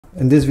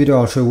In this video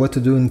I'll show you what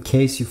to do in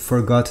case you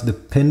forgot the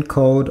PIN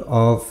code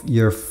of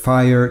your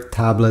Fire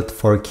tablet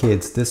for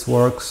kids. This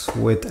works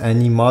with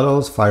any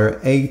models, Fire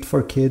 8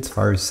 for kids,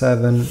 Fire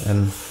 7,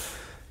 and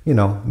you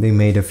know, they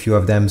made a few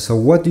of them. So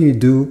what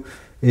do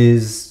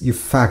is you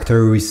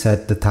factory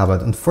reset the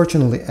tablet.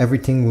 Unfortunately,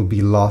 everything will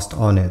be lost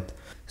on it.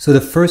 So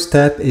the first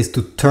step is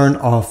to turn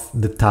off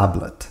the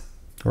tablet.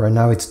 Right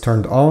now it's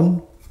turned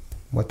on.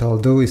 What I'll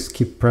do is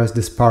press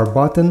this power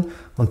button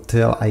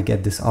until I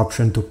get this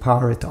option to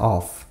power it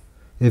off.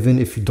 Even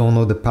if you don't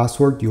know the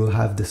password, you will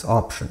have this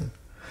option.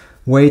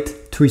 Wait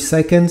 3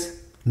 seconds,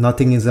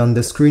 nothing is on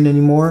the screen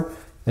anymore,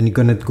 and you're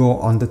gonna go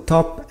on the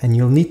top and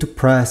you'll need to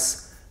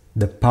press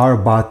the power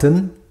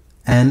button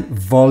and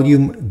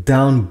volume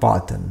down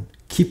button.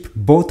 Keep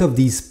both of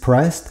these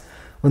pressed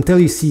until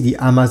you see the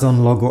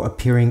Amazon logo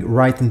appearing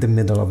right in the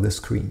middle of the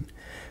screen.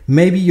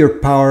 Maybe your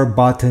power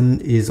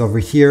button is over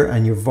here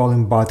and your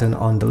volume button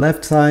on the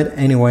left side.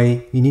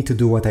 Anyway, you need to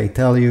do what I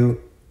tell you,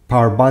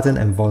 power button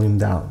and volume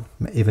down,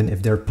 even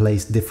if they're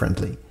placed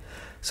differently.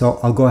 So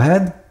I'll go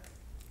ahead.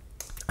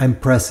 I'm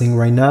pressing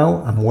right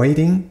now, I'm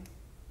waiting.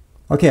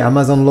 Okay,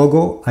 Amazon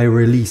logo, I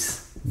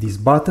release these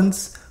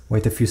buttons,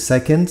 wait a few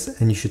seconds,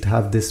 and you should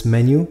have this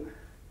menu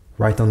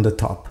right on the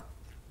top.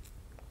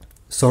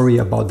 Sorry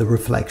about the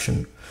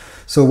reflection.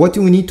 So what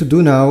we need to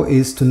do now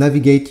is to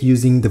navigate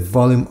using the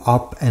volume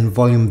up and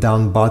volume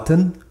down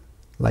button,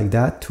 like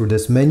that, through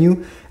this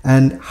menu,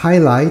 and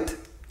highlight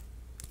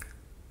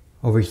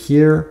over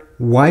here,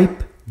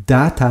 wipe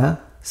data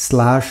 /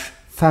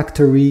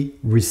 factory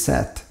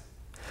reset.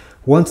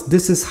 Once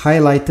this is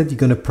highlighted, you're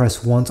gonna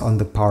press once on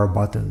the power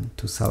button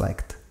to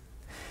select.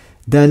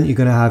 Then you're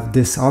gonna have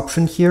this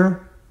option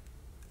here,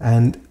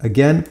 and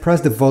again,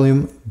 press the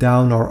volume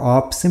down or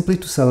up simply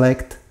to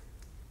select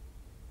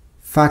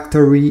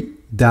factory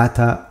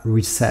data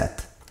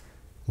reset.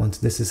 Once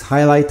this is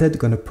highlighted,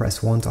 gonna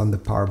press once on the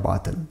power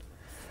button.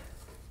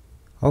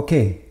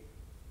 Okay.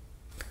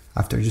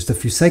 After just a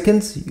few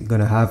seconds, you're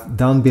gonna have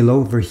down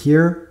below over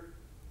here,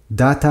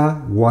 data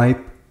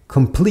wipe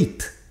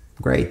complete.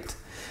 Great.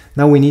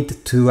 Now we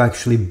need to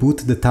actually boot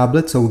the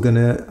tablet, so we're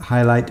gonna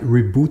highlight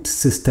reboot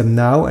system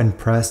now and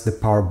press the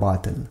power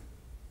button.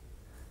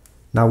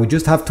 Now we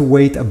just have to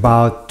wait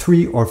about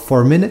 3 or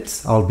 4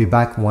 minutes. I'll be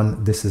back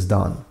when this is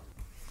done.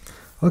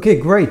 Okay,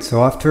 great.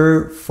 So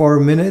after 4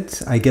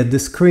 minutes, I get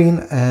this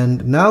screen,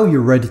 and now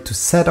you're ready to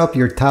set up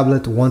your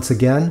tablet once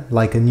again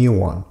like a new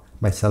one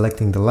by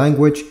selecting the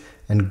language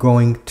and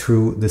going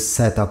through the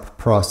setup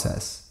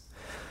process.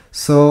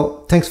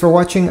 So thanks for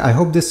watching. I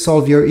hope this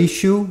solved your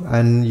issue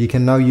and you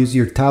can now use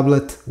your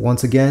tablet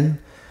once again.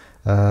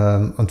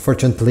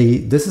 Unfortunately,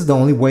 this is the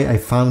only way I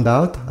found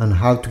out on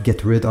how to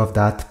get rid of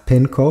that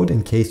PIN code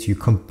in case you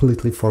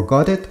completely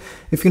forgot it.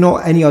 If you know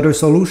any other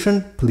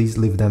solution, please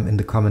leave them in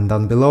the comment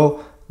down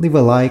below. Leave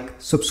a like,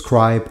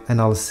 subscribe,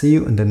 and I'll see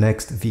you in the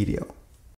next video.